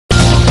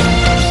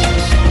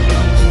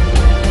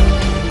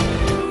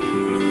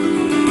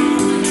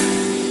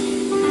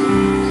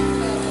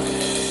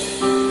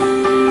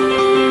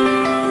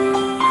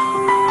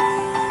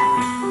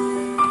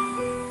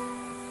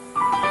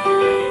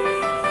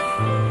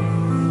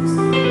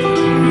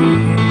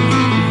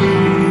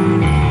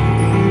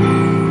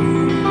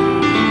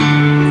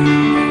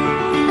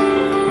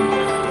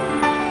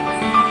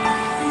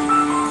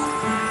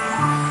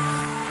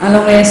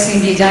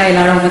xin chị trai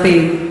là rồi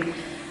thì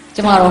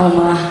chứ mà rồi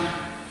mà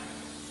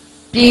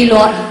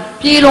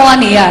pi loa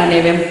này à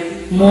này về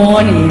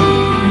mua này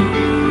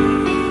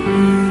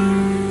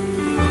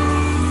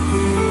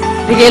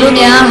thì cái luôn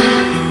nha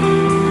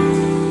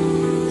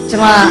chứ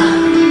mà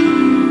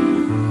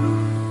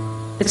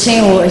cái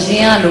chuyện của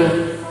anh à luôn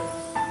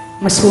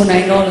mà số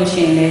này nó luôn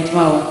chuyện này chứ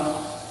mà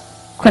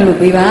khuyên lục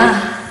bị ba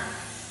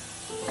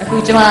aku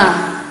cuma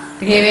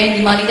tiga di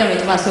mana jam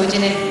cuma sochi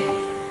ni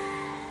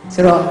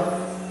suruh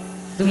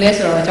dulu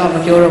suruh cuma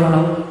berjoro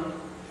malam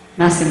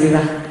nasi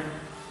bila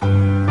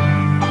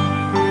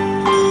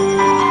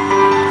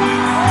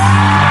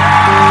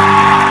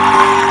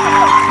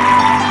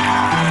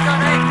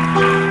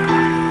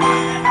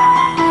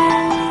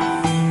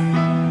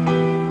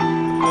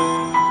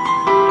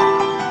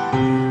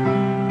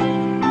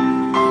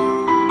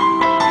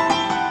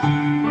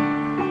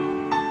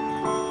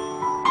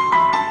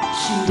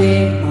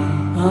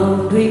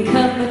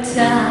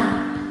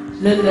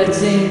lật lật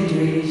trên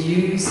đời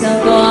dù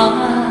sao đó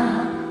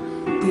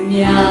từ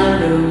nhà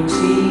đầu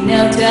chỉ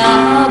neo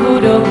đá vô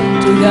đâu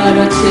từ ga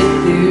đó chết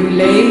từ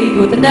lấy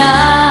của ta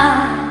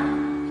đã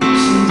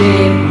xin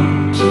đêm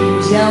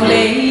chiều giao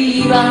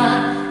lấy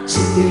ba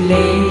chết từ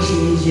lấy chỉ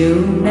dấu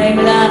này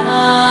là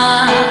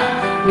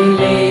mình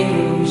lấy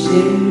ngủ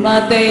trên mà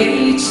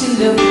tay trên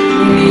lưng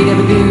mình đã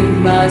bước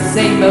mà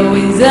xanh bao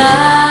hình giá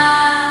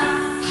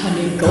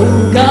hãy câu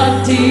ca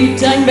thì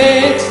tranh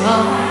bế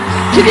trao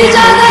khi đi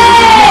ra đây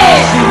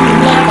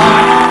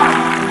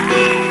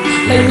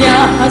là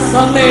nhà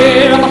sang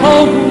đây làm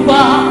hông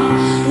ba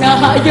ngã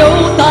hạ dấu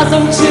ta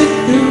dòng chết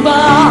từ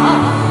ba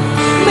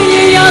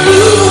bây giờ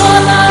thứ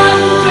hoa tan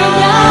về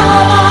nhà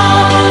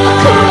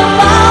không là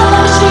ba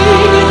làm gì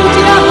như tôi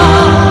chỉ là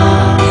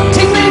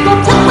chính mình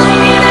còn thắc mắc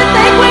như thế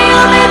tay quay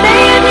ở đây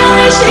đây em nhau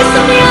đây chỉ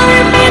sống như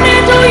em bên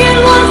đây tôi yên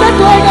luôn rất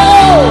quay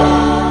đầu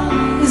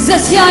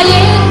rất xa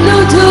yên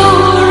lưu thu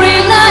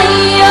riêng lại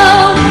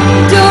yêu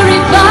tôi đi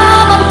ba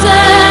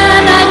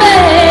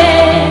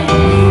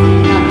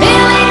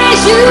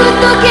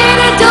look at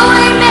it,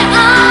 doing me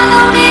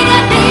alone in a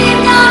deep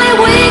valley,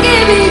 we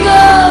give it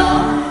go.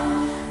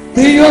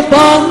 Tiếng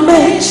bóng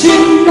mây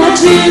trên lá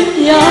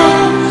trên nhà,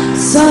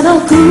 xa nào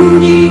cứ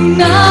nhìn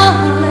ngã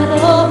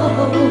đâu.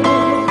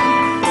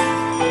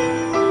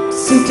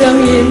 Sự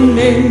trang yên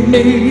nên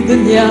mây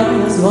tân nhà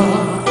gió,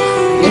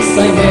 yes I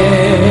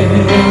am.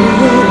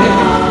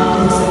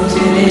 Sông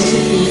trên lê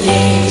trên nhẹ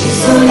trên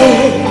sông lê,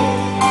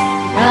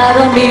 I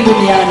don't need to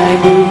be an I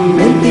do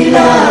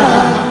mentira.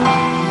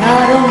 I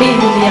don't need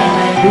to be an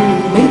I do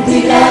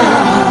mentira.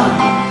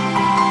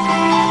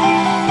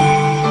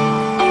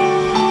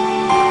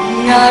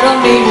 I don't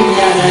need to be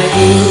an I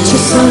do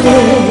chisole.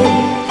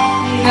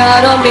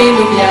 I don't need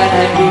to be an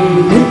I do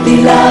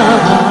mentira.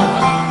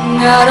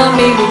 I don't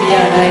need to be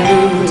an I do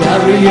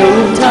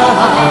jariota.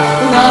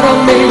 I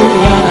don't need to be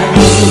an I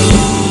do.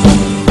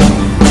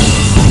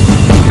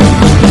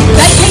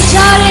 Like a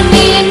child in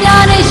me and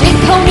Yana, she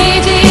come in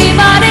to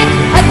body.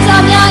 I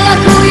tell me I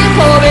could you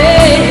for me.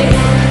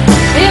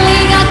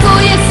 Feeling I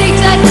could you sing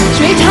that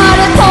straight out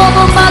of home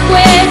on my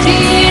way to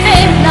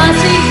in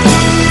Nazi.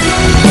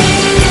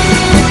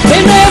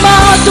 In never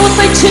don't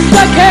think shit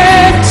like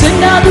it.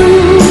 And I do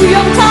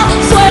young top,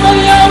 sweat on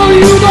yellow,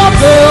 you got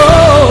the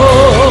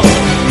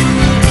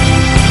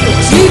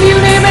TV you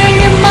naming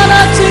in my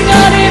nothing,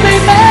 I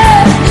didn't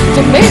make.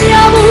 To maybe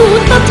I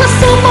would not just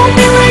so long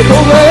be like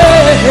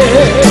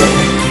away.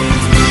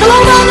 The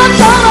long run, I'm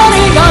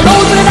sorry, I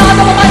know that I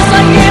got my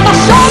son, yeah, my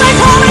show, they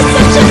call it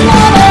such a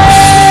money.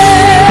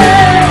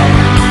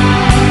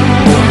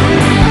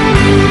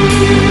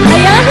 I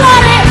am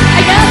ready,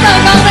 I am the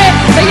money,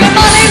 the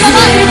money, the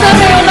money, the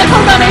money, the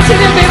company, to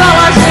the people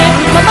I say,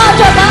 the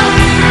magic.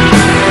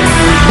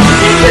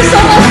 Thank you so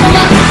much,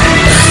 Mama.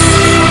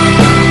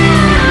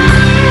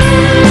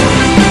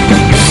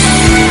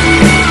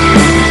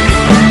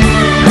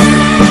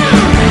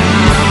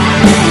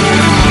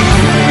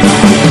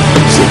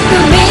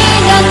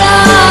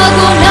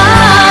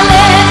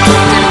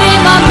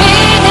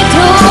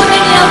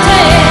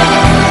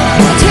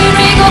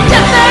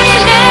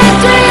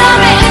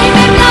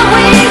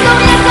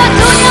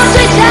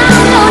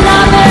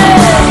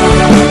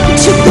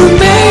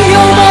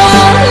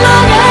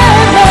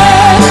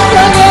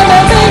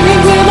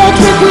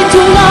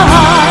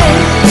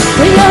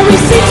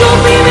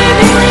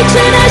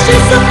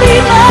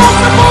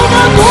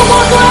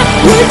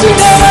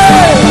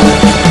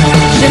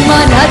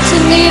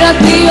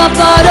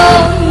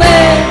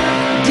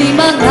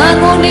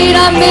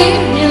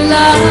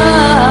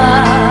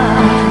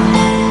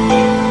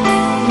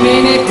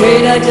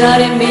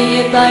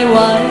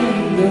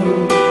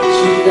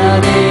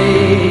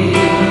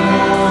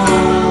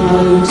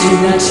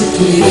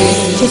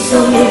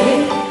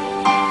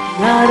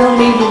 I don't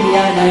need to be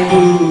an I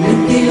do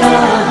mentira.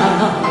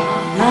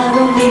 I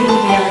don't need to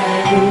be an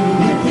I do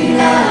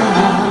mentira.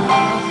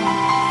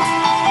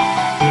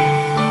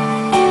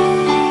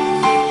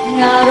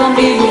 I don't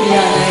need to be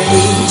an I do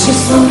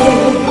chisole.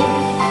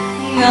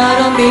 I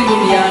don't need to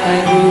be an I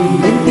do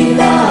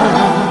mentira.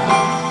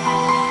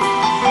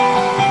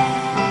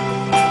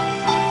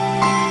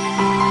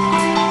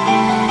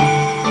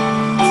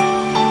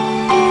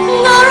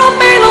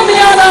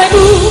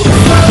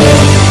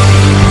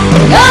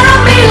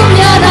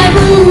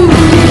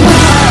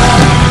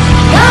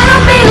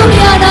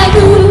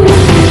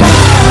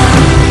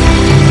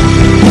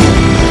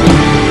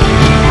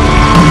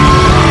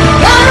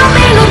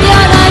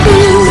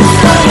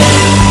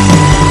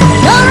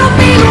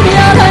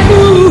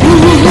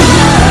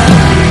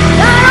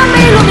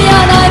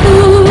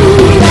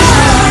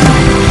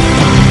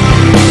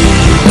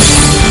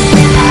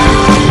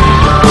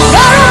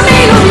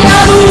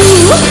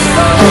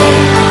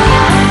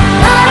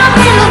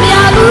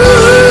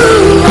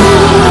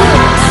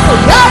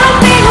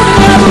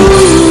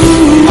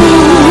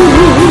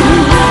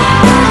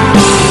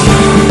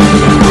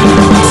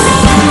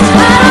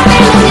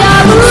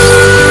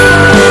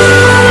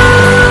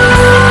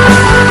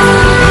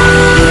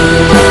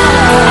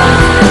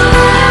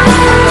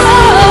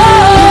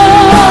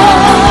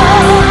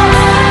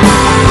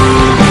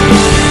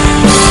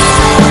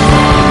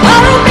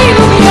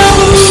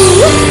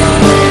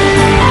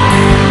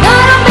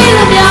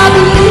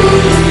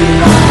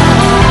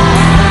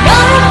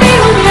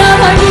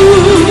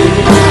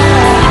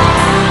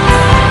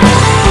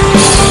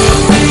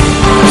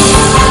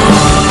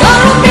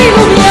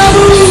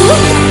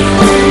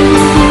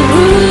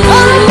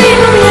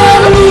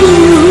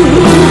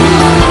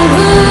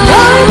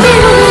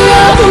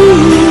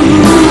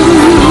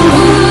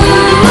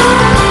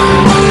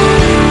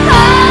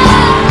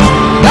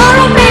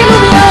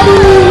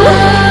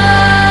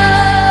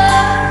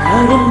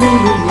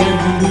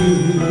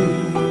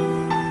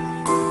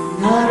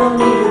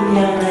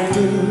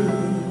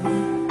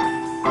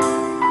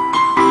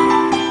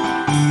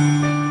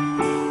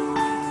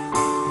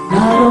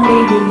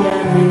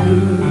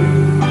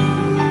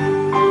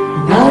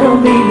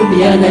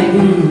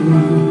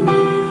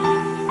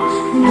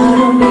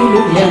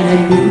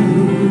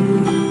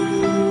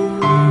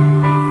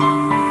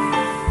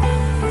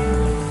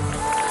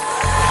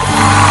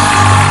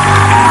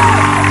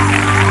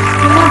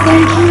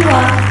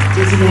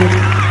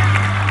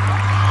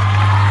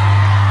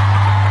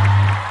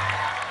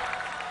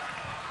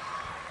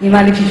 ညီမ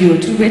လေးဖြူဖြူကို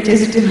သူပဲကျေး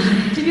ဇူးတင်ပါတယ်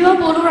ဖြူဖြူက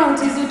ပို့လို့တော့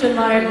ကျေးဇူးတင်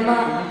ပါတယ်မ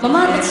မ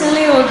တချင်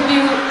လေးကိုဖြူဖြူ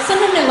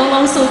12နှစ်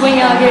လုံးဆိုခွင့်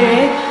ရခဲ့တ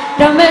ယ်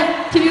ဒါပေမဲ့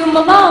ဖြူဖြူမ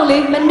မအောင်လေ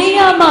မနေ့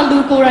ကမှလူ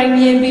ကိုယ်တိုင်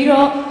မြင်ပြီး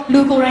တော့လူ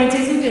ကိုယ်တိုင်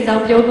ကျေးဇူးတင်ကြော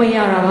င်းပြောခွင့်ရ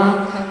တာပါ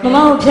မမ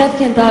ကိုဖြတ်ခ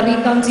င်သားပြီး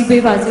ကောင်းချီး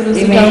ပေးပါစေလို့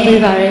ဆုတောင်းပေး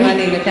ပါတယ်မ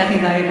နေ့ကဖြတ်ခင်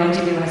သားပြီးကောင်း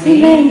ချီးပေးပါစေဒီ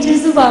မဲ့ကျေး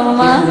ဇူးပါမ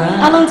မ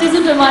အားလုံးကျေး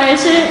ဇူးတင်ပါတယ်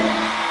ရှင်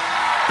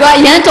သူက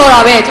အရန်တော်တာ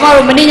ပဲကျမ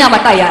တို့မနေ့ညမှ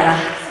တိုက်ရတာ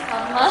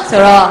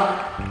ဆိုတော့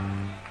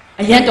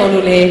အရန်တော်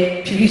လို့လေ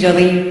ဖြူဖြူကျော်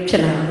သိန်းဖြ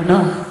စ်လာတာပေါ့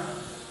နော်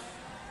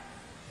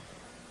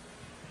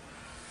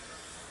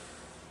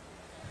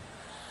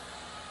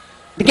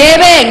တကယ်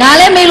ပဲငါ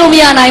လည်းမေးလို့မ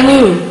ရနိုင်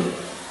ဘူး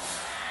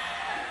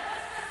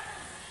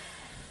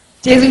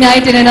ကျေးဇူးများ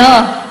ကြီးတင်တယ်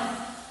နော်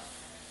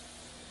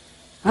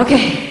โอเค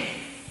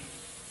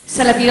ဆ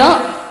က်လက်ပြီးတော့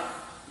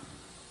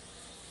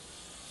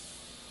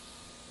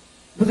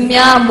ဘုသူ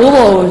များမိုး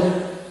ပေါ်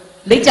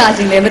လိတ်ကြ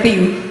ခြင်းလည်းမသိ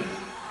ဘူး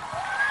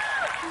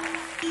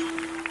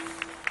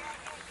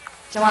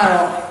ကျွန်မ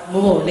တော့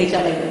မိုးပေါ်လိတ်ကြ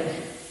လိုက်တ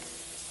ယ်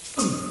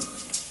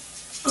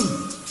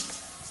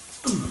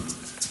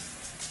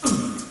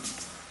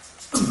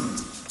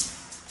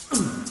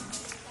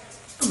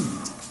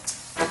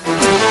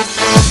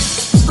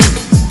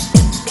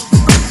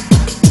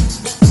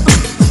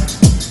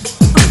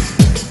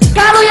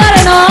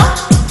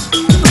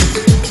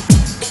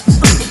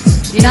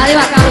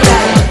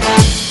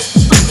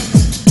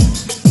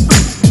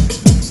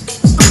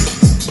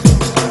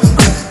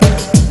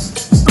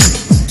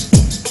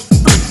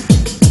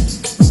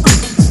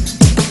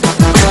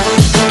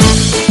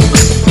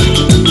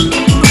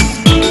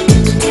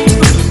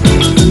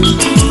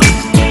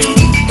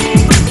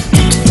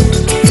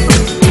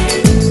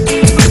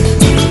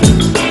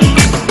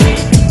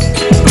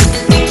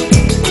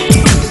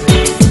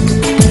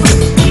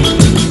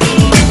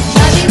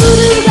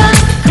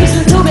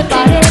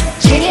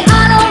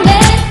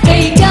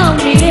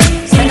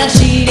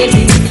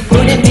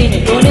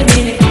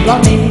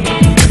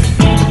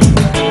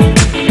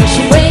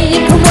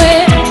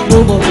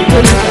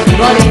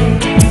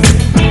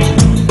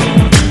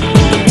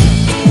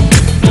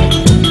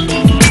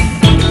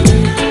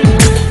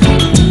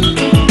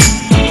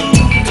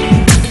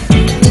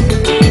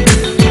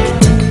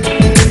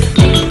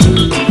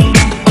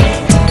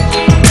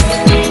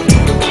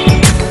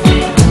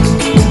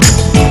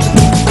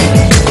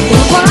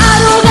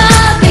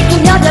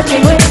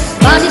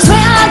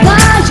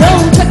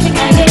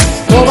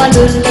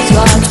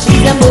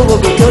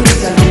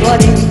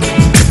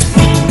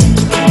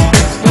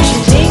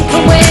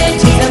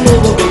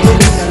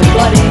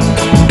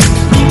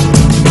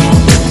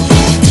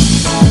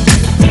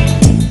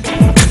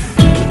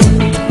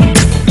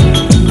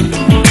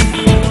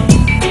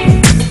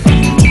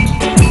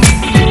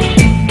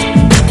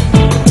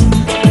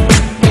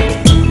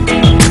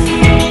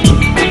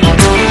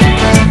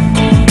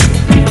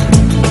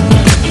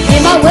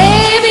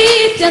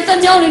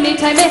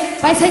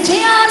ပိုင်ဆိုင်ခြ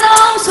င်းအ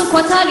လုံးစုခွ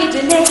န်ထားခဲ့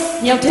တဲ့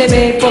မြောက်ထဲ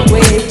ပဲပုတ်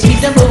ဝဲကြီး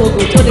စံမို့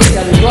ကိုထုတ်လိုက်ကြ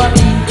လို့သွား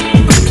ပြီ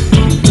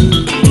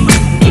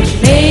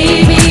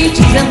Maybe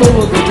ကြီးစံမို့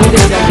ကိုထုတ်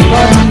လိုက်ကြလို့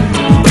သွားပြီ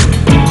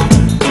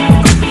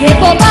Hey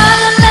papa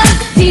la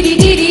di di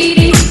di di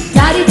di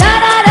da di da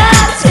da da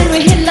say we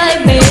hit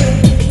like me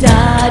da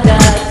da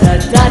da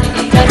da di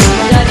di da di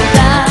da di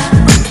da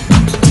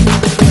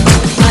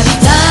da di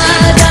da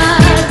da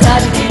da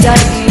di da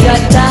di da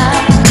da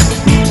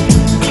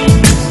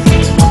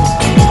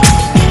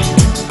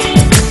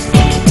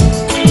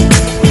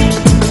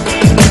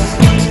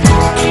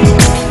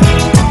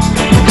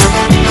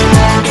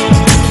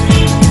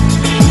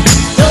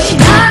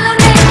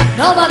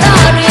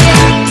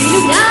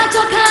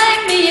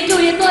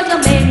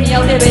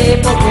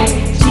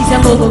She's a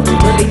mobile to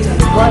the little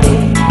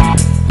body.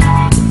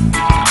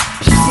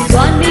 She's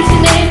one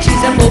listening,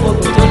 she's a mobile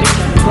to the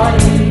little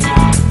body.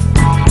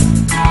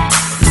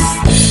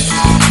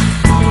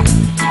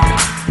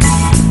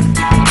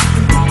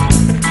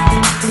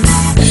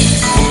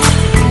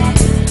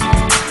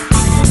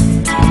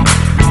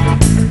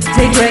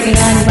 Take dragging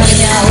on the money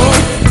now.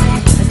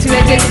 To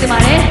a get the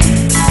money.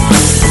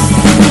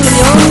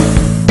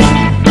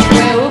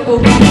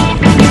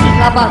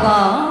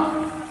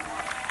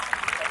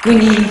 We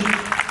need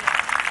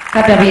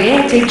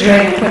Katabe, take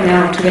dragon for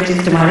now to get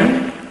it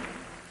tomorrow.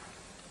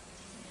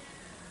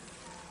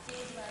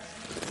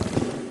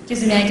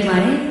 Just a night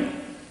tomorrow.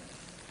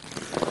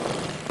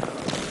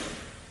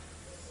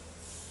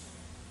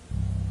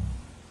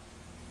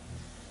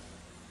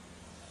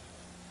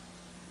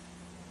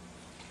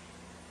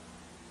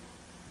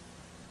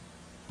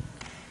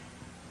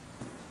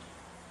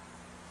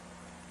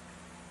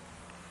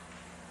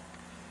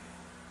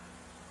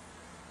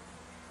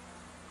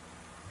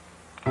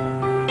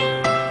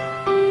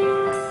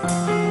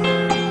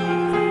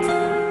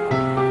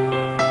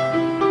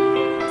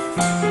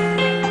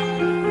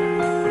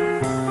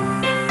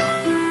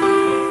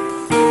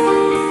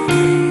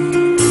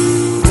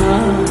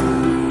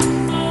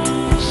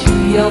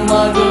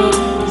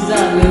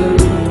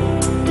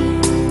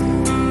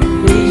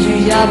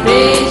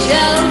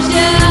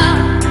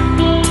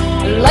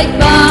 Like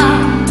my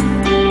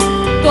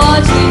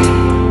body,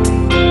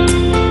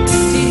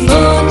 the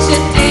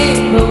motion in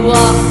the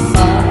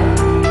water,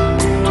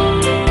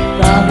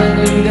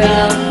 coming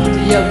down to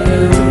your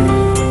blue.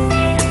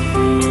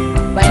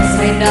 By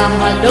saying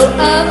hello,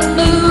 I'm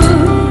blue.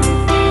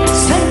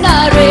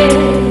 Sanare,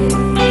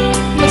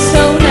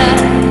 Masona,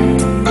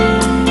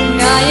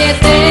 Naya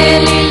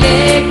Deli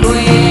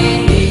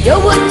Lequin. You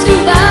want to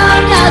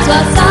bound as a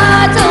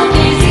saddle,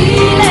 easy.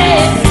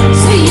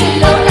 See you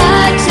low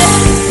like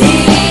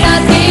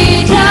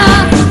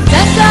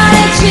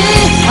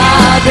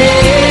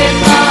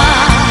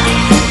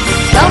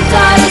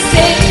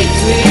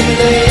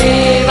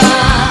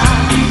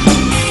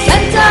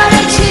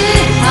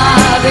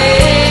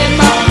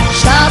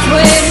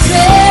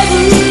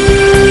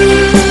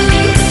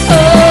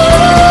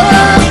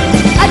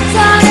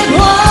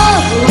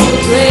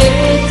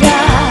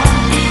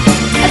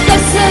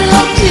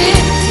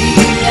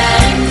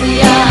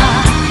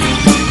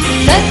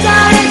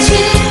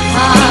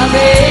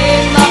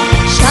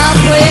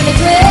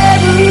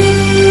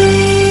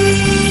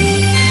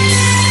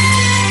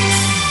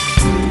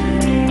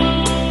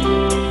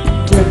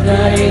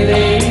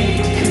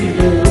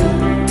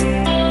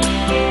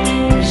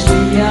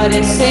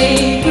and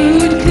say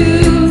good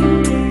cool.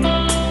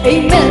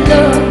 Amen,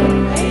 Lord.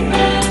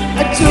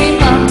 A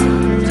dreamer.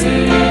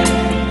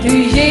 Do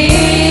ye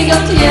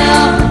got the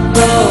young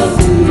boy?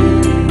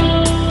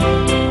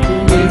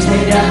 Do you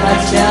take a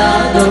hot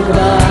shadow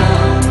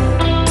cloud?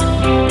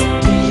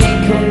 Do you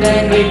come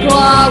and we go?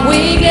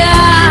 We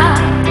got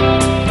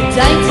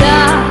Taita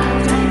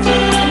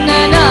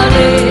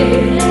Nanale.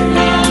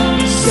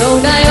 So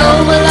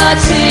Naomi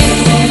Lachi.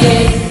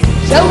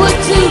 So what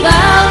to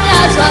bound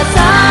as was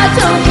I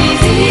don't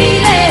easy.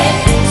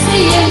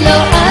 See you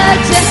low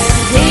urgent.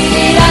 See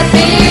it at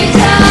the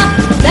top.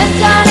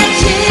 Let's on a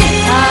chick.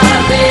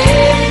 I've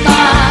been my.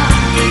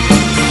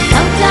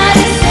 I'm tired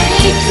of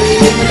saying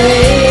true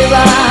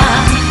flavor.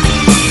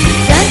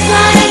 Let's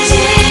on a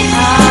chick.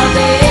 I've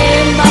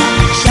been my.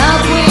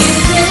 Shop with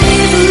the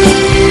blue.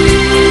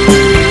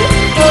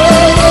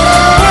 Oh,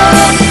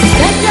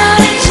 let's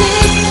on a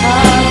chick.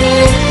 I've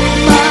been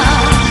my.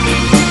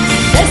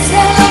 Let's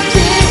have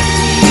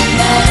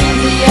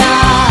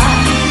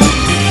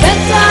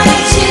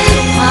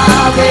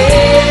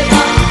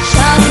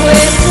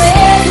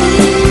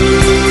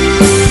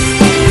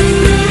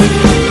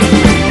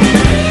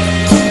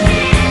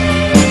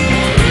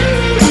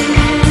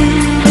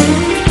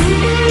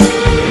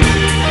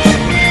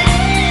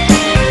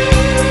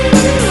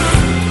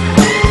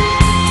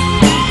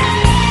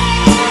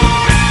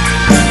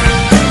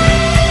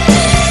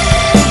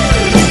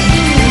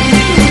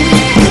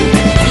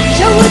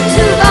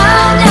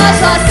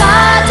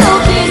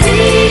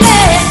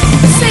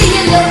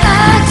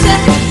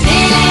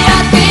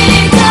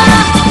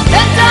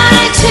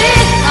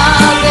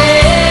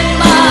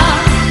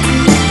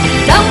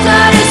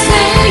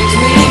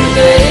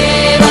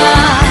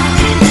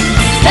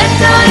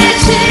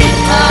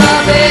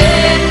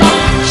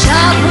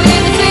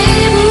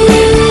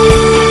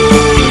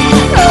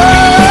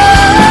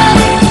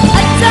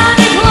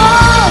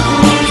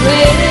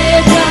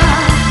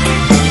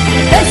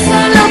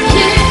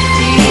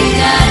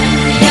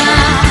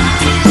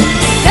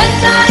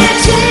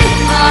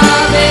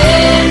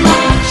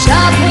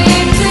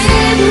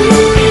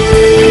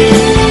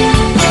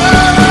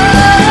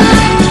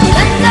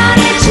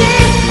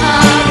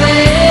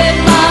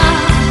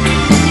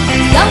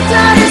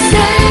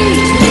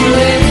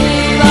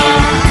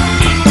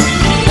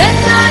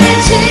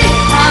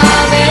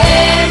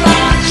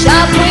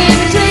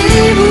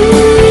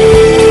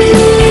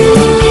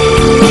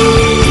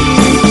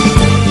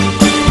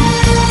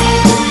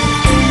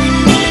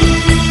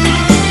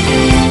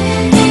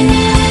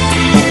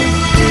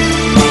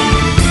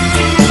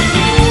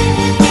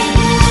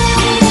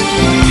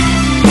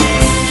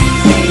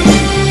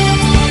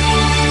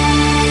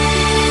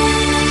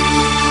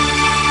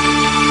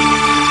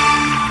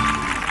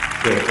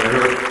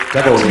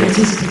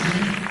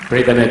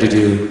Break the net to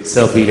do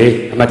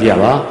selfie.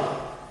 Amadiaba.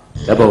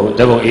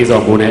 Double is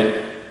on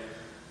bonnet.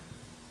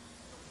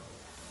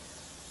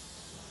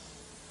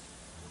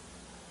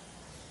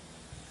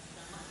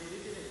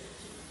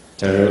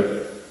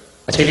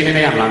 A chicken in a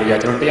yam, I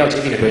don't tell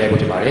chicken to able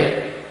to buy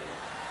it.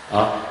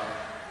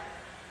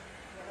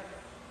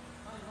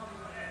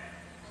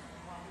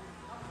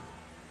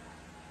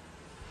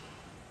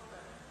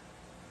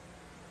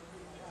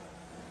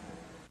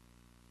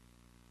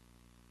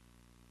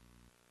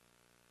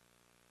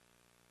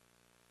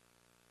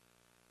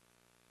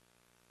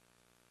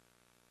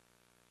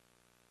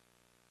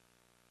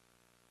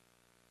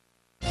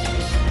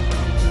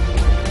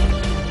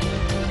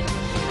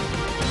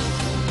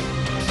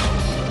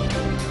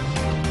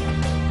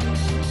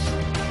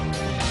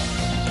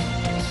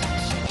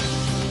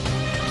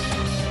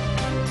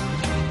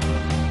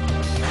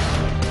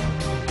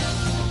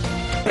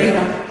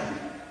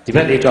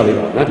 Depend they drop it,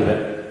 not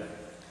depend.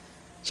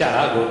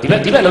 Shall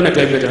depend on the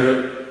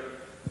drive.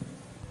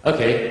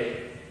 Okay.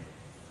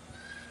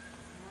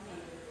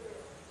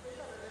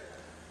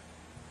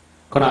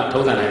 ခုန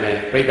ထုံးစံနိုင်မယ်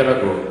ပြိတ္တဘက်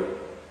ကို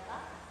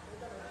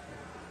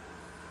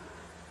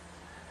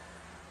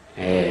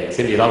အဆ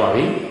င်ပြေသွားပါ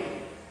ပြီ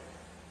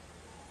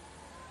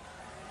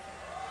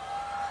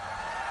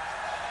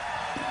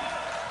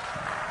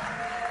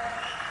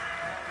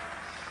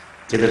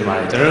ကျေးဇူးတင်ပါ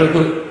တယ်ကျွန်တော်တို့အ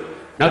ခု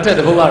နောက်ထပ်တ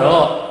စ်ပုဒ်က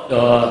တော့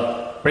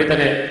ပြိတ္တ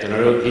နဲ့ကျွန်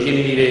တော်တို့ရင်းရင်း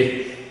နှီးနှီးလေး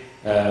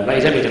မို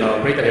က်ချက်ပြီးကျွန်တော်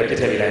ပြိတ္တရဲ့ပြစ်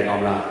ထည့်ပေးလိုက်အော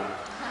င်မလား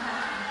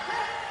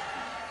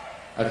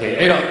โอเค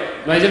အဲ့တော့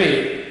မိုက်ချက်ပြီး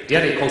ဒီက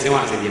နေခုံစင်း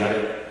သွားအဆင်ပြေလား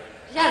လို့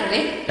ရတယ်လေ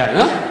ရတယ်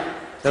နော်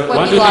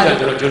1 2 3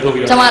ကျွန်တော်ကျွန်းထိုး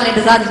ပြီးတော့ကျွန်မလည်းတ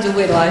စားစီကျိုး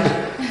ဝဲသွားပြီ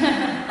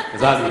တ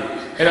စားစီ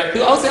အဲ့တော့သူ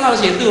အောက်ဆင်းလာ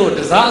လို့ရှိရင်သူ့ကိုတ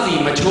စားစီ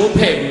မချိုး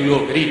ဖဲ့ဘူး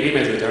လို့ဂရိပေးမ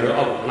ယ်ဆိုကျွန်တော်တို့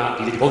အောက်ခ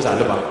ဏဒီပု္ပ္ပစာ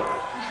လွတ်ပါ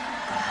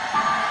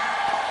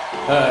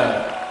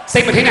စိ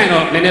တ်မထိနိုင်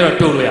တော့နည်းနည်းတော့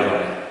တိုးလို့ရပါ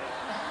တယ်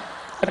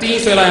အတ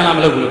င်းဆွဲလိုက်ရမှာမ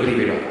လုပ်ဘူးလို့ဂရိ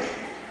ပေးတော့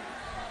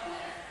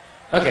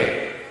โอเค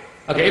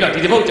အဲ့တော့ဒီ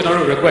ပု္ပ္ပကျွန်တော်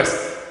တို့ request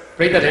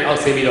ပြိတ္တတဲ့အော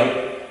က်ဆင်းပြီးတော့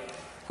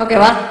ဟုတ်ကဲ့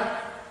ပါ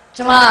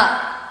ကျွန်မ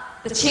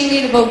တချင်း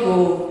လေးတစ်ပုဒ်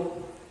ကို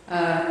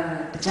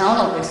တကြောင်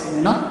တော့ပဲဆိုမ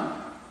ယ်နော်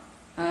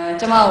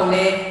ကျမကိုလ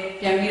ည်း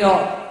ပြန်ပြီး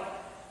တော့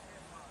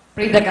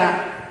ပြိတ္တက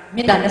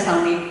မေတ္တာလက်ဆော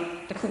င်လေး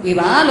တစ်ခုပေး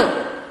ပါလို့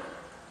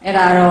အဲ့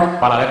ဒါတော့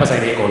ပါလာတဲ့ပတ်ဆို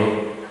င်လေးအကုန်လုံး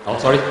ဟော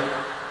sorry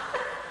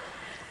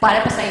ပါ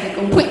တဲ့ပတ်ဆိုင်လေး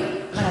ကုန်ဖွင့်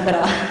မှန်တယ်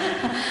တော့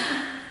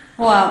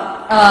ဟို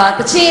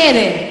တချင်းရတ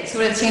ယ်ဆို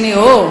တဲ့ချင်းလေး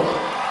ကို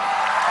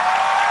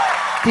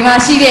ဒီမှာ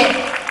ရှိတဲ့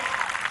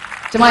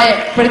ကျမရဲ့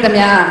ပြိတ္တ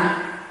များ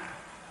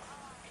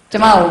ကျ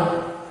မကို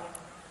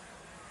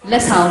လ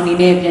က်ဆောင်အနေ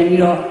နဲ့ပြန်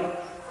ပြီးတော့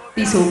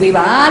တီးဆိုပေး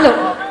ပါလို့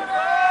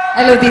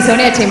အဲ့လိုတီးဆို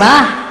တဲ့အချိန်မှာ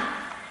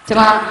ကျ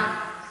မ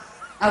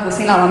အောက်ကိုဆ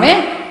င်းလာပါမယ်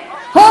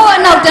ဟိုး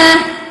အနောက်တန်း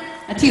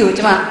အထီကို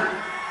ကျမ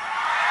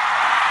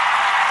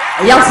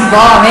အရောက်စီ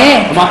ပါမယ်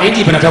အမအင်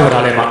ဂျီဘယ်နှထက်ဝတ်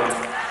ထားလဲမ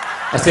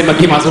အစင်မ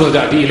ပြေမှာဆိုလို့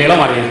ကြာဒီအလေလော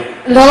က်ပါတယ်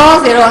လောလော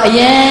ဆယ်တော့အရ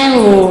င်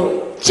ကို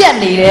ကြက်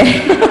နေတယ်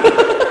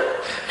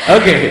โอ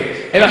เค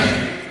အဲ့တော့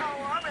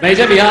နိုင်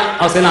ချက်ပြ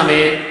အောက်ဆင်းလာမ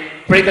ယ်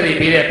ပြိတ္တတွေ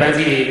ပေးတဲ့ပန်းစ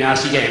ည်းတွေအများ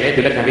ရှိကြရင်လည်း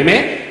ဒီလက်ခံပေးမ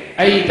ယ်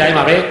အဲ့ဒီတိုင်း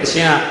မှာပဲတရှ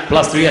င်က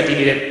 +3 ကတီး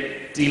နေတဲ့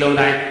ဒီလုံး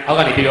တိုင်းအောက်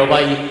ကနေပြောပါ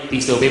ကြီးဒီ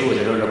ဆိုပေးဖို့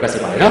ကျွန်တော်တို့ request လု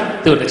ပ်ပါတယ်နော်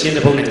သူတချင်းတ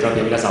စ်ဖုံးနဲ့ကျွန်တော်ပြ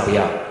န်ပြီးလက်ဆောင်ပေးရ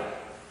အောင်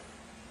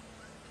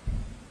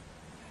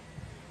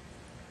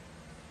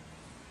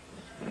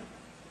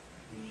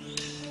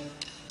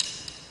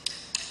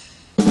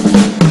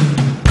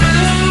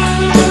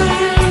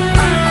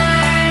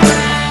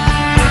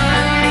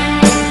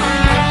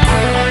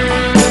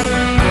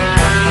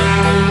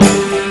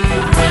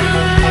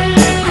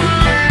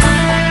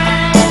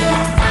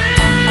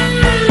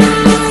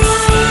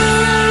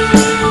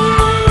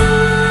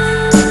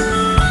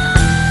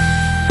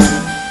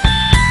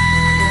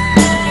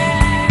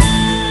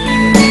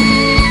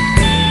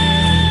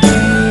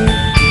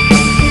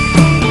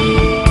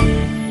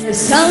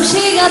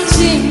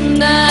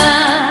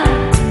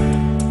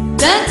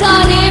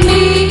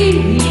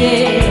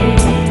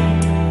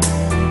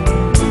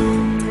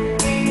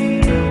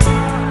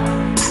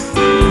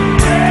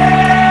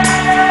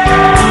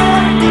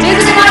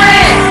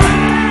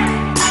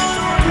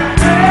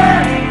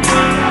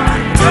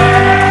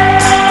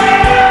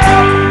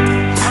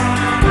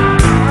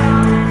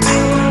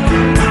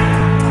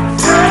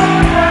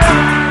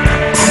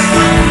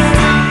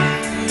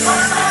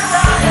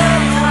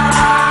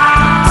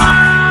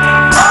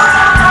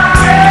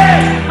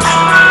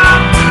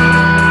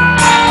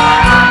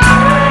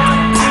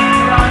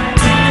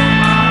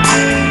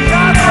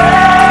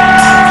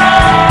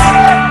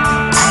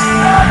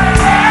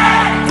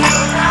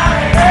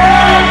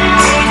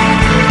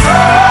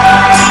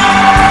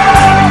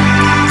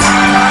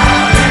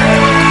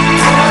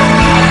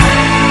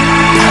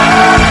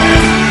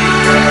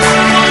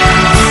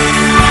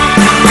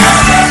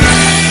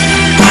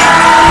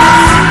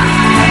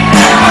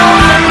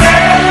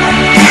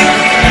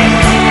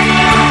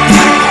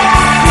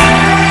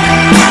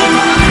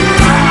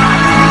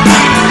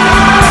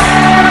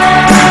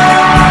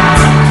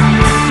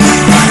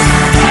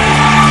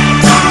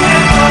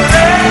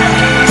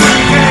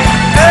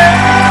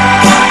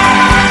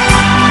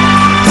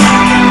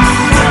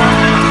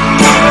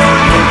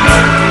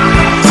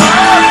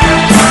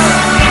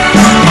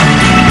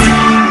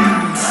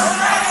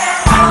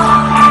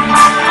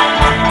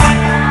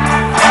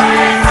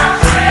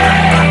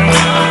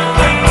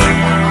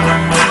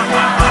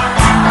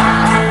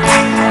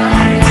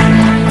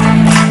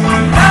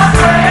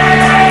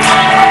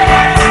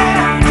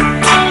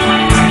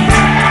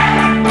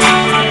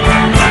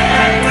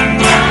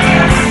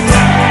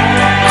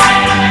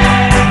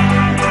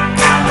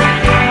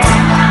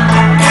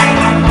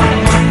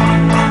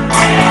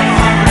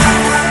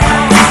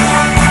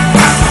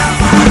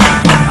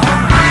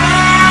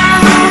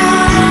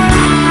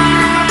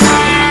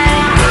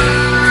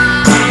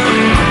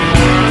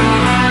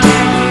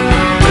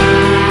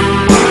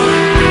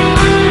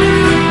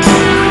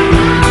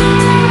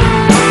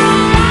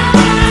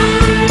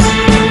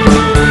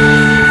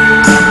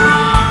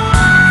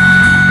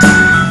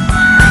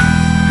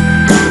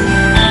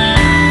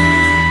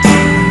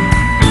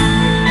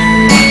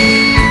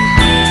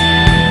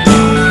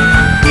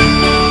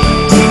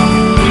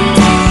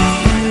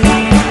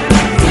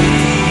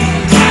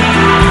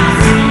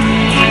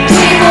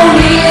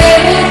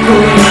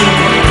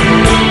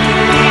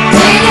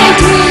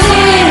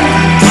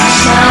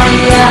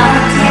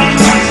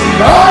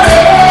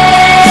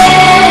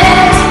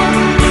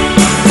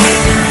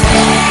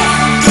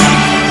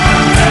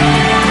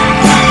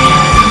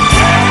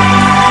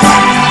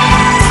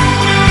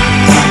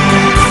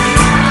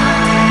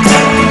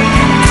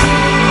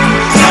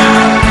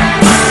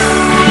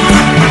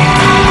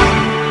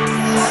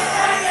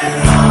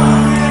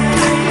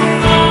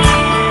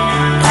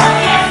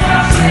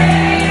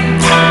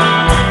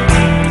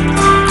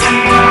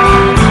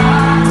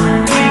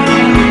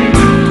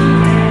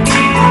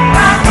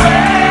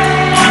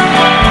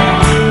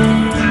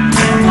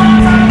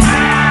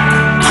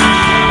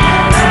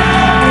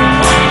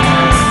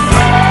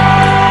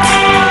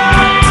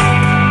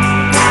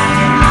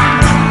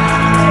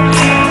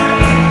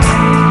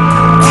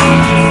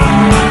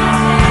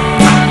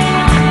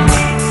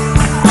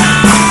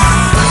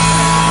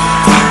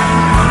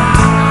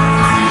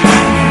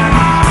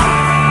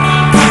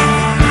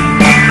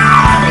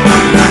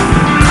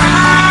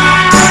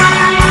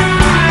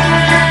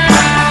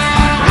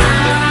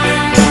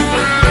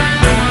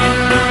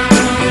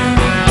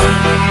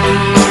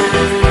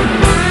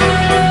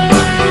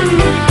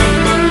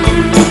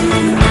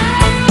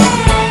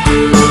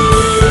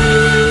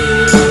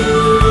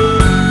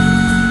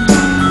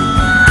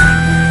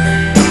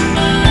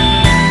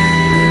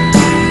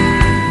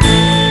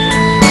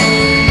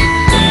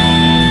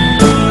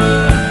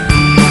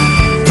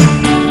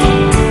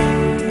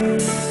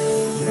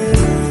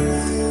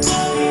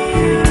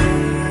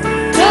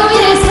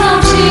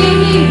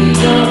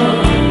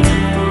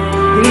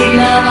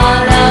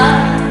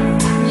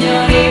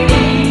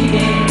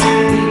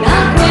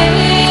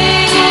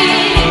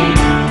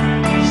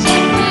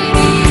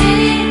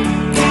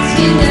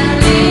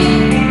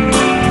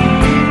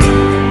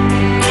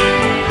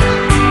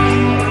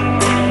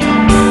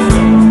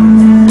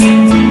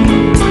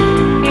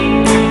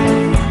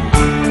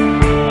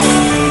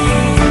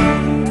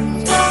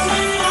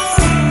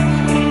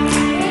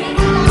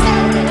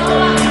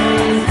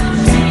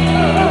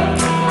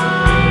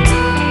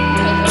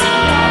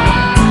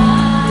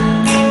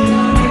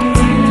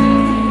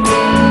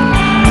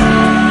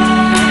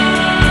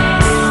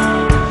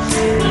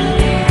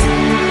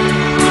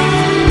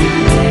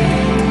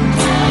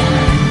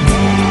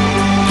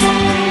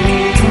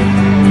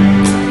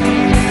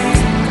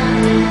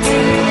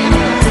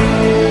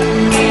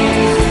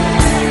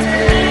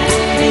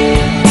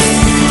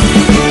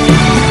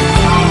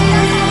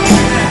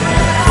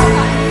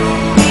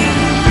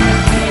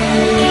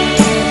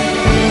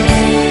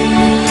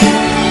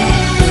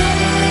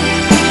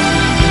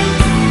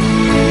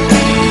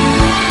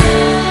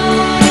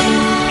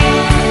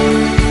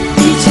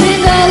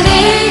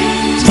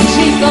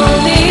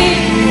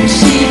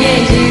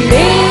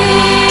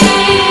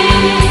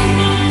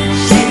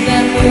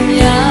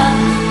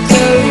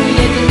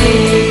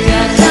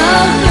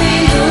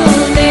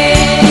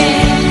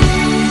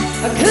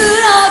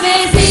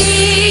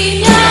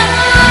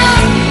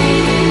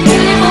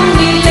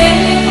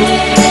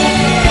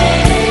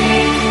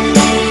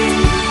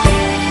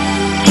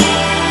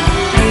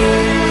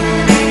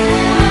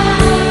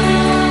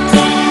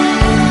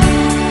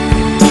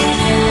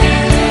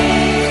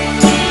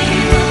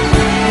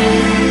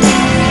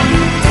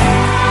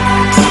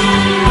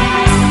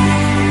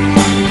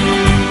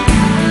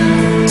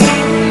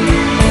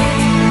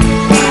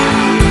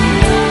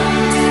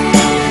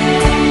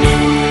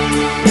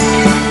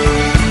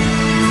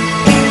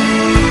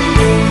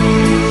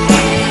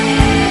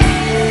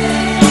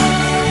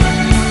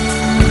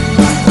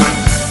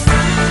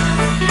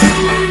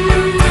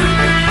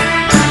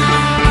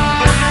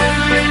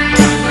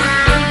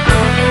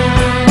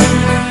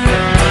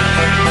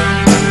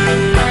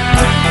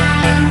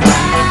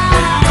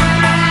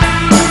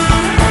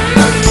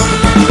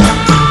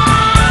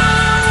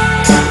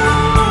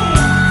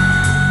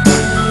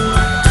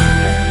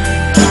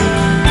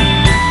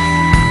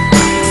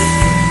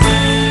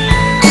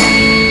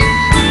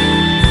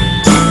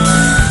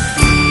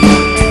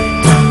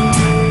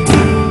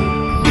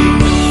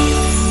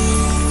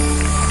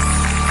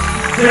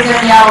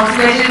President Yao,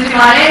 President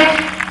Timare,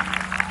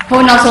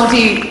 who now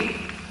something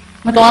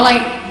Madonna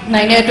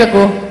nine years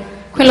ago,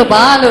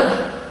 Quilobalo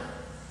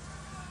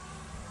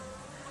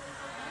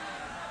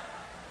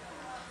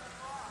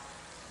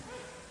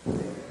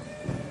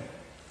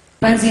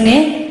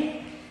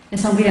Panzine, and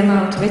some we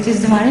amount, which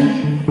is the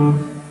money.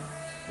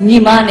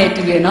 Nimane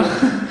to you know.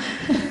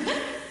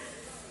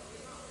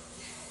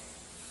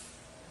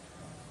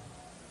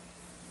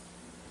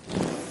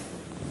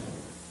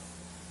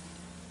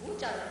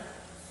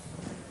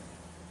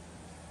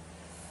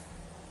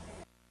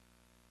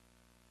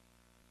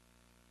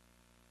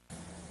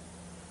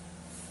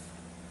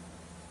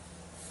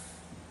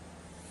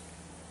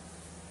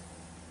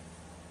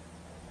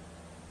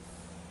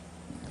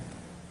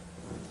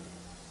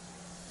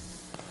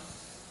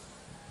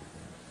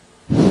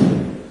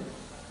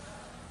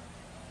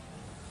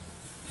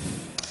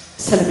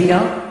 Salabio.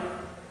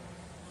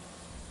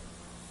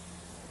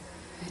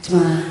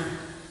 Cuma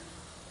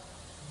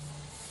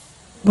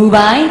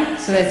Bubai,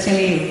 so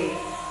actually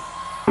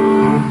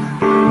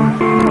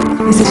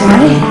this is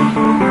right.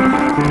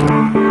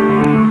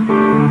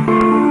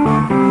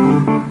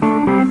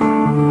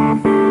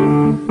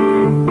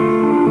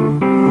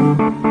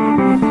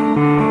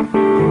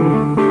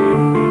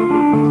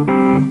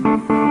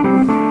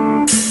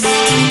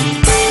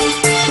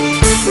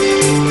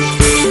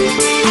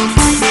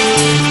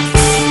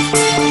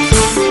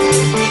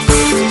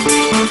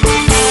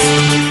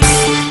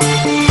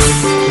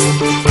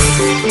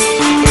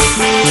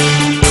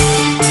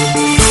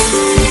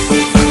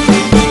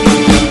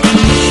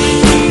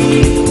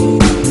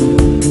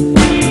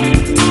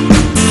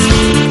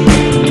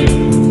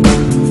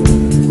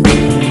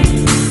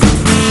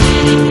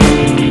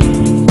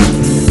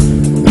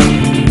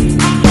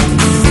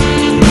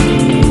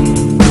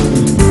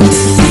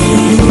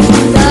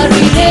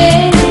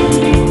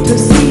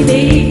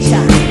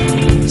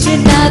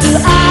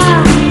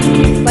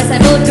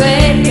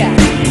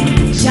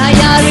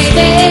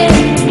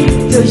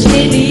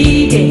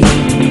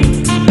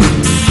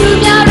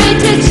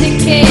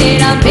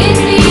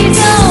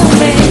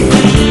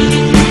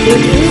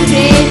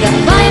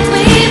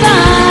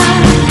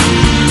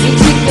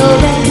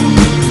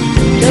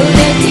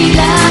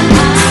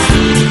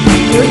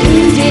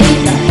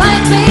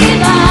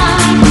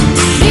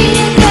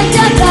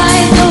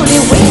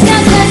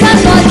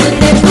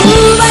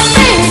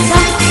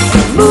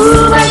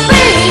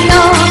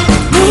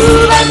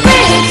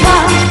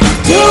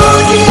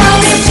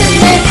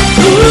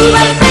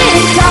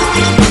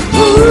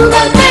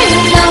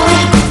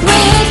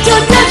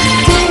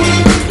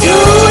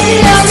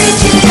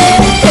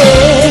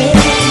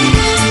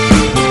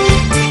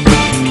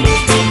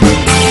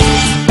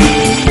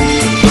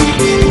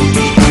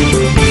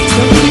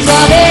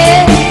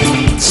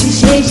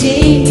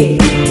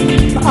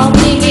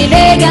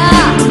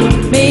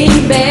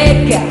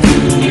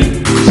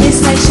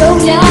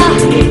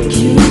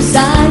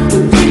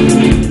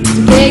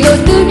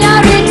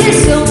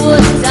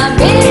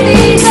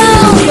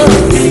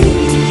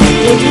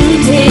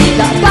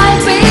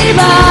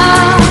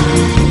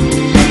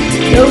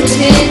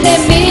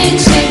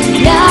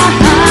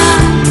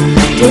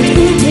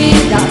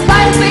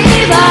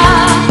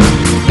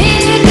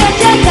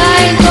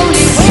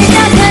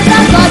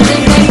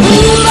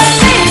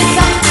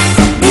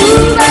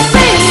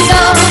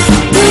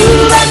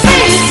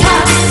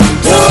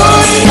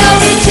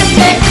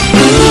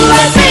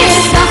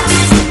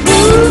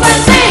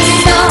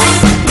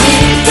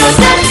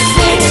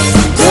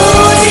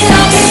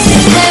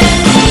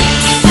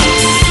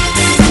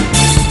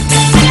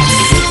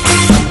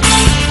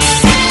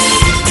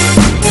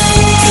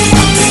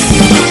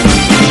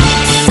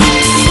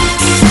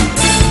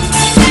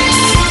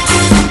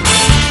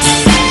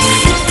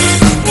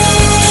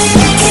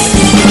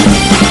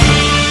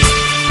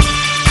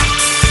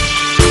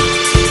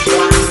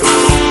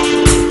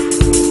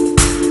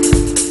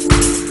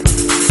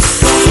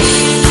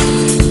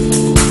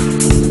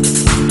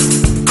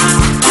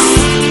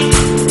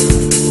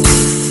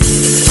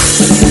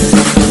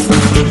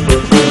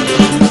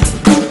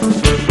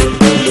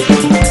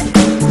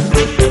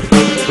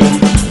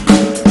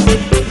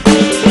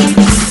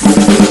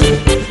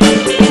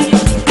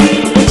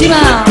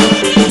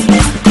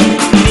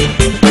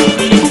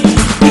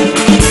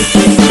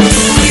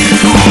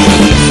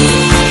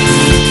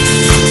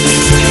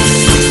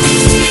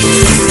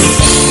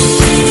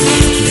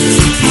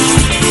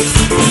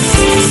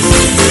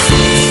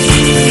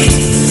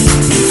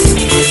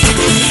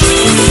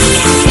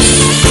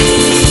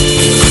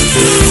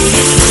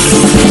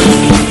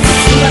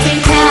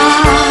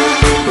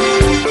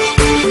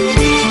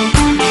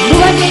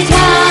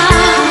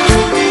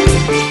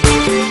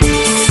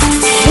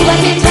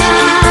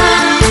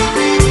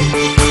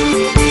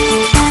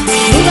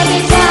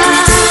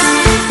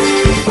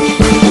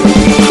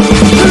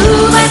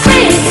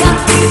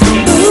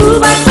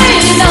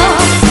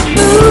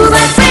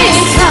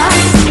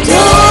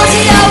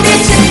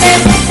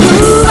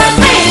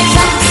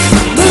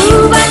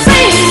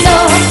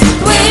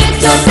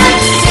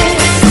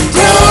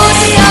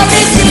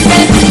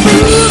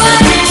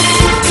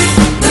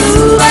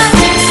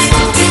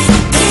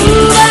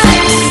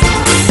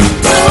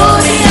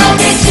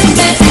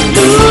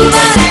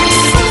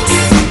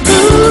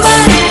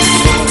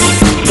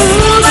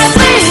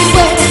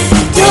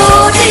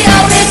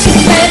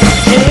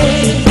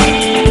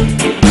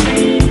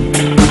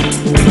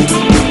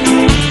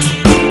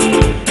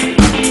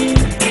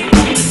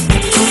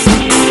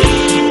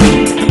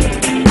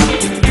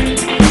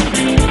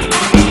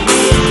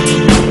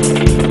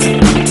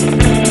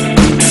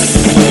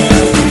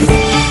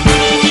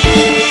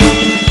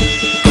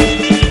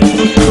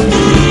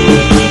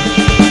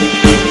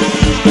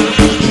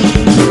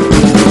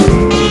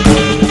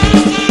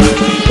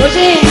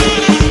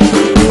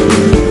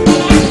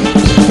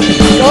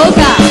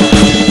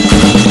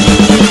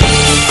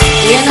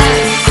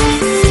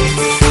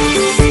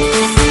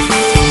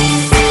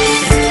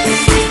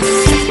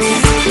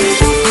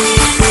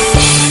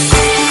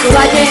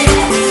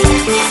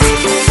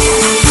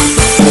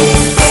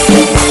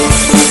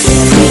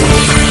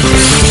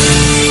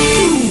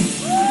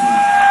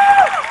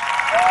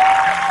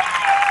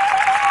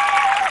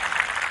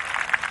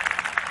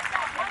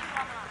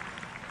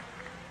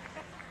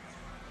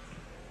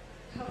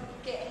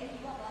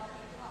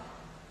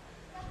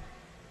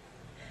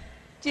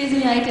 ကျေး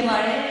ဇူးများတင်ပါ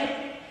တယ်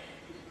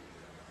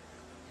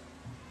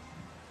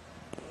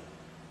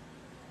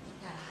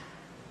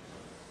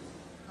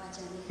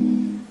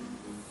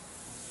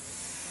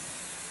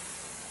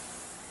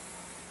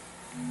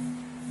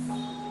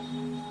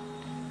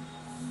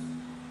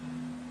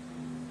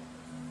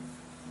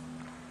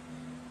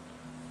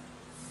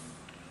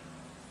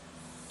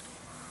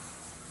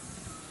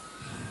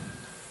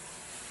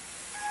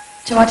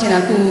ကျွန်မထင်တာ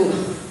ခု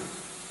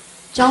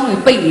ကျောင်းတွေ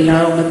ပိတ်နေ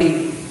လားတော့မသိ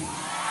ဘူး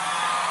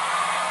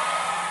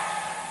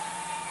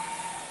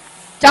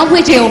ကျောင်းဖွ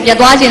င့်ချိန်ကိုပြတ်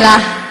သွားခြင်းလား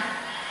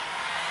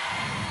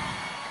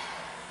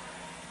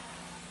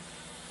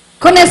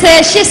90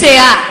 80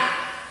က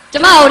ကျ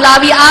မကိုလာ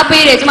ပြီးအား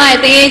ပေးတယ်ကျမရဲ့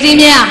တငယ်ချင်း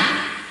များ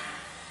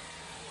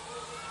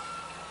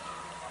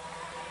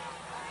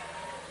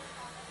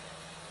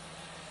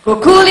ကို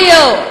ခူလီ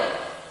ယို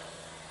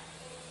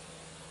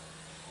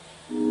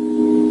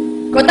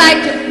ကိုတိုက်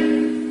ကို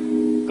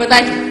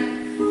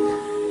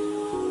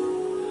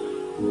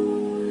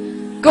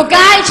ကို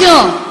ကိုင်ချွ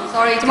န်း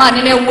sorry ကျမန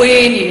ည်းနည်း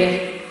ဝေးနေတယ်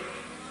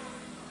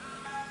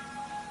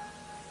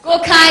ကို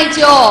ခိုင်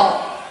ကျော်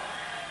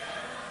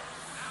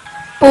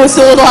ပို့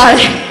ဆိုးသွား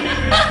တယ်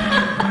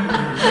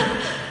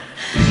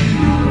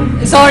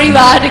sorry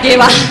ပါတကယ်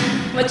ပါ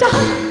မကြောက်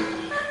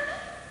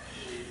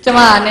ကျမ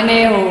နည်းန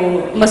ည်းဟို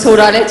မဆို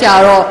တာလဲကြာ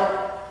တော့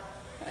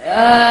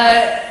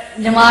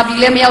မြန်မာပြည်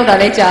လည်းမရောက်တာ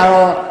လဲကြာ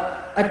တော့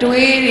အ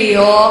တွေးတွေ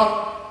ရော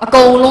အ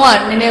ကုန်လုံး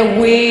ကနည်းနည်း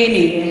ဝေး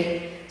နေတယ်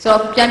ဆို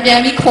တော့ပြန်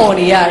ပြီးခေါ်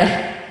နေရတယ်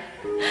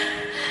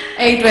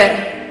အဲ့အတွက်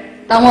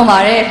တောင်းပန်ပါ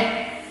တယ်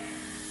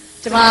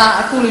ကျမ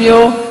အခုလို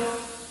မျိုး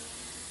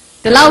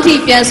ဒီလောက်ထိ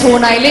ပြန်ဆို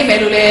နိုင်လိမ့်မယ်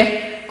လို့လဲ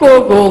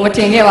ကိုမတ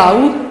င်ခဲ့ပါ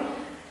ဘူး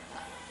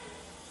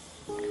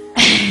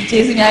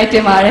ကျေးဇူးများတ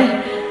င်ပါတယ်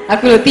အ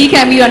ခုလိုတီး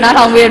ခံပြီးတော့နား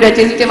ထောင်ပေးတဲ့အတွက်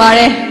ကျေးဇူးတင်ပါတ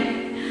ယ်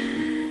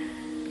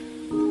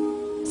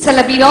ဆက်လ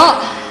က်ပြီးတော့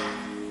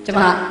ကျမ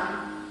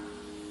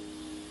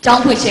ကျော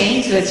င်းဖွင့်ချိန်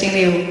ဆိုတဲ့ချင်း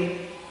လေးကို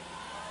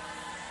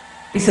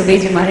ပြီးဆိုပေး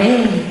ချင်ပါတ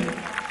ယ်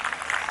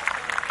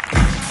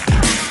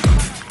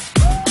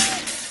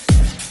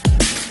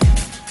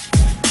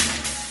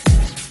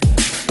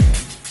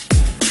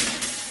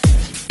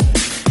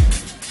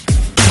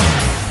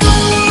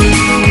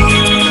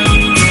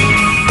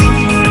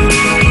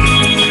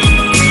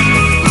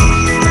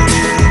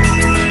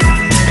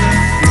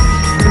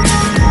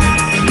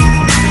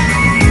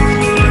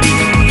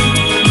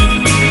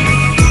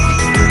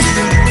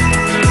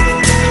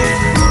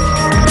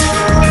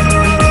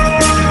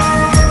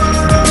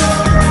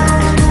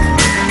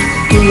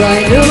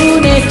I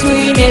don't need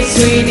to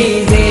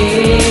sweetie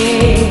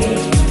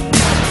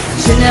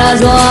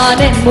Shinazwan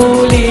and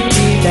Muli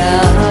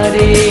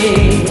Pilare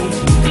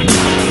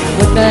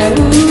What I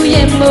woo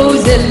ye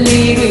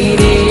Mosely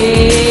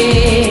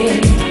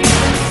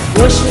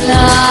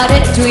Washla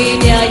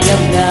Twina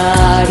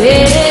Yamnare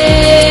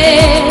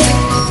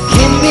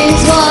Kim Bin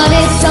Swan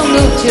is some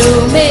look to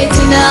make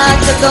tonight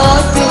the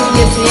thought to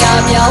yes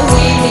Yamya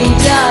Winnie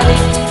Jolly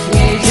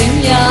Vision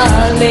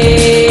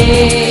Yale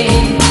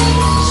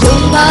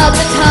Ba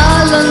the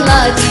talon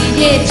la ji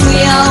ye chui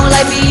ao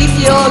lai bi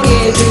pyo ge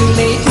su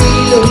le chui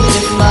lo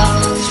chin ma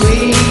chui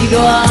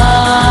dwa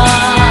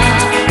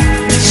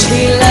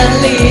chi la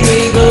li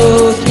ri go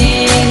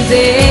tin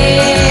se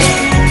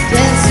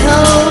dance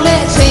home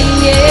at chin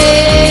ye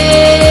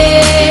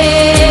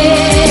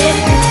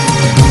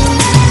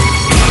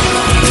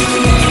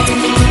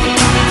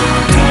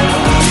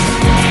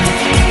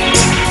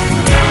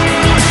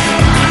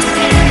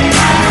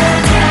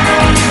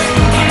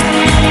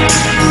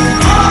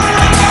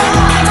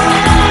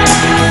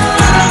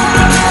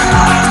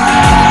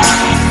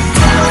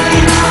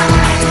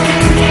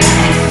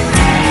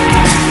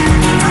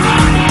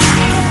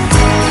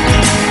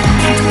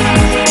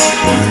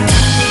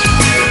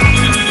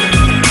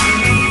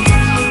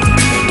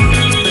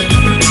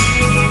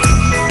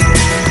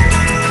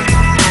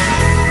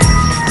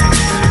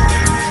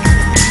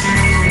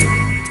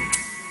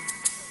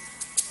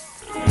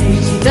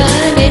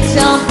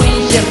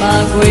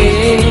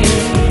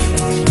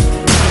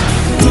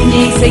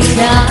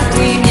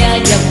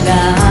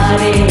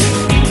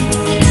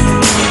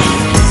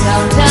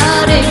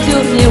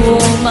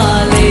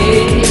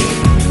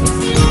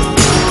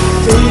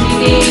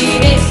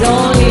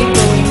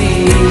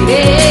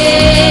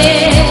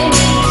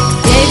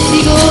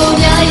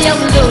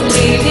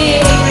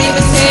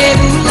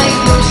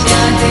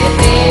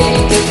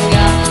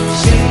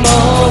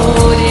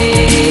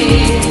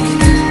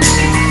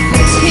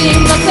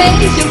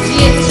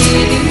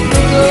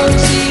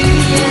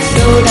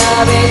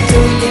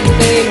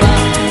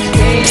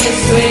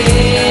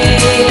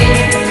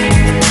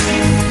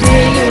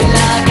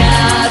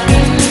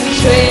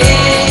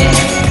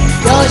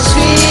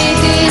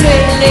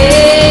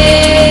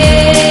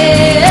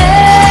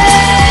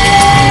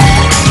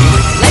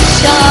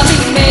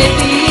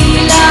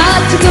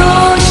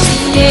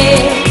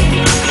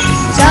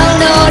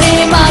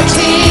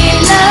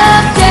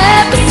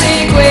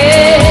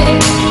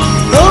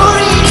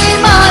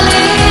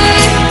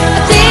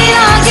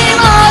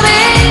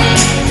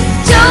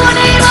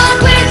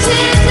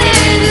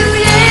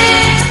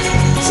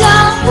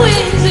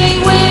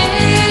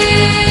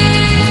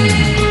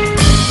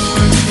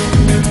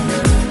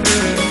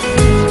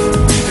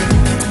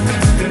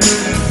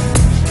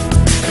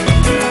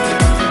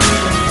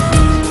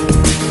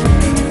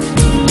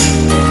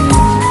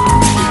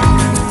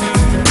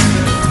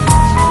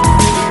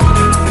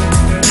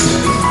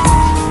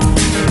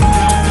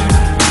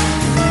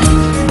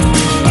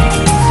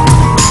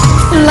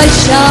လိုက်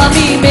ရှာ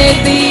မိမဲ့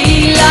သီ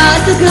လာ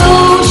သ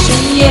ကိုရှ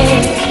င်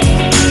ရဲ့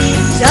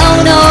ကြောင်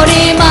တော်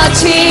ဒီမှာ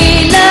ချီ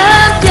လ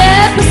မ်းပြဲ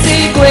ပစီ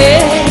ကွ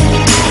ယ်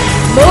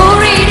မိုး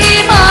ရီဒီ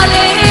မှာ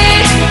လေ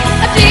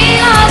အတင်း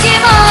လာခင်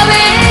ပါ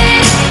ပဲ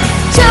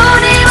ချုံ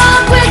နေမှာ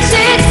ခွင့်ချ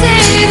စ်စေ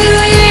သူ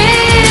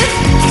ရဲ့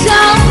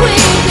ကြောင်ခွ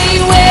င့်ဒီ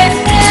ဝဲ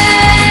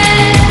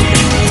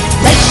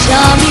လိုက်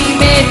ရှာမိ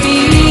မဲ့သီ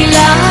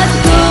လာသ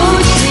ကို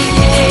ရှင်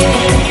ရဲ့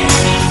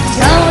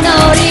ကြောင်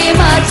တော်ဒီ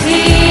မှာချီ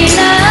လ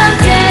မ်း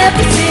ပြဲပ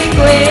စီ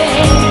ကွယ်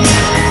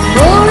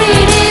မိုးရီ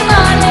ဒီ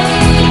မှာလေ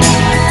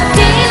အတ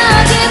င်းလာ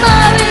ခင်ပါ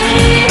ပဲ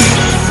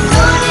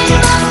ချုံနေ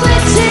မှာခွ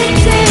င့်ချစ်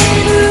စေ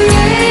သူ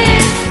ရဲ့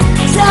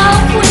ကြောင်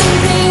ခွင့်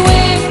ဒီ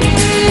ဝဲ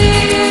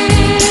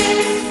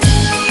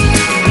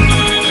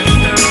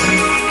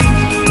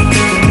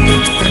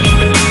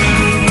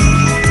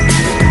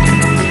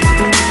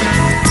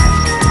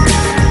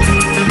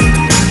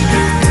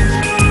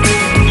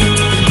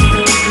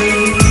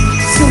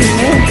ဆုနေ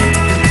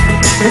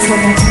ဘယ်ဆို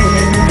မှမဖြစ်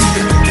ဘူး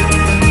ဒီ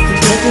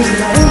လိုကြည့်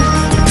လာ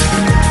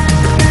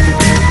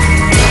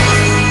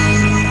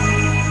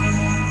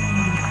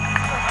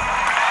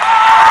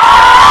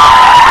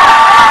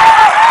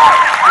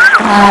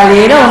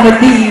လေတော့မ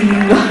သိ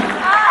ဘူး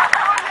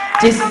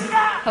ကျေးဇူး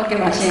ဟုတ်ကဲ့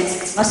ပါရှင်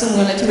မဆုမ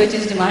လည်းသူပဲ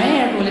ကျေးဇူးတင်ပါတယ်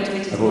ကိုလည်းသူပဲ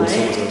ကျေးဇူး အခု တင်ပါတ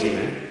ယ် ဆုံးကြည့်မ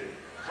ယ်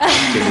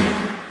ကျေးဇူး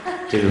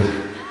ကျေးဇူး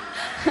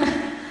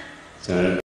ကျွန်တော်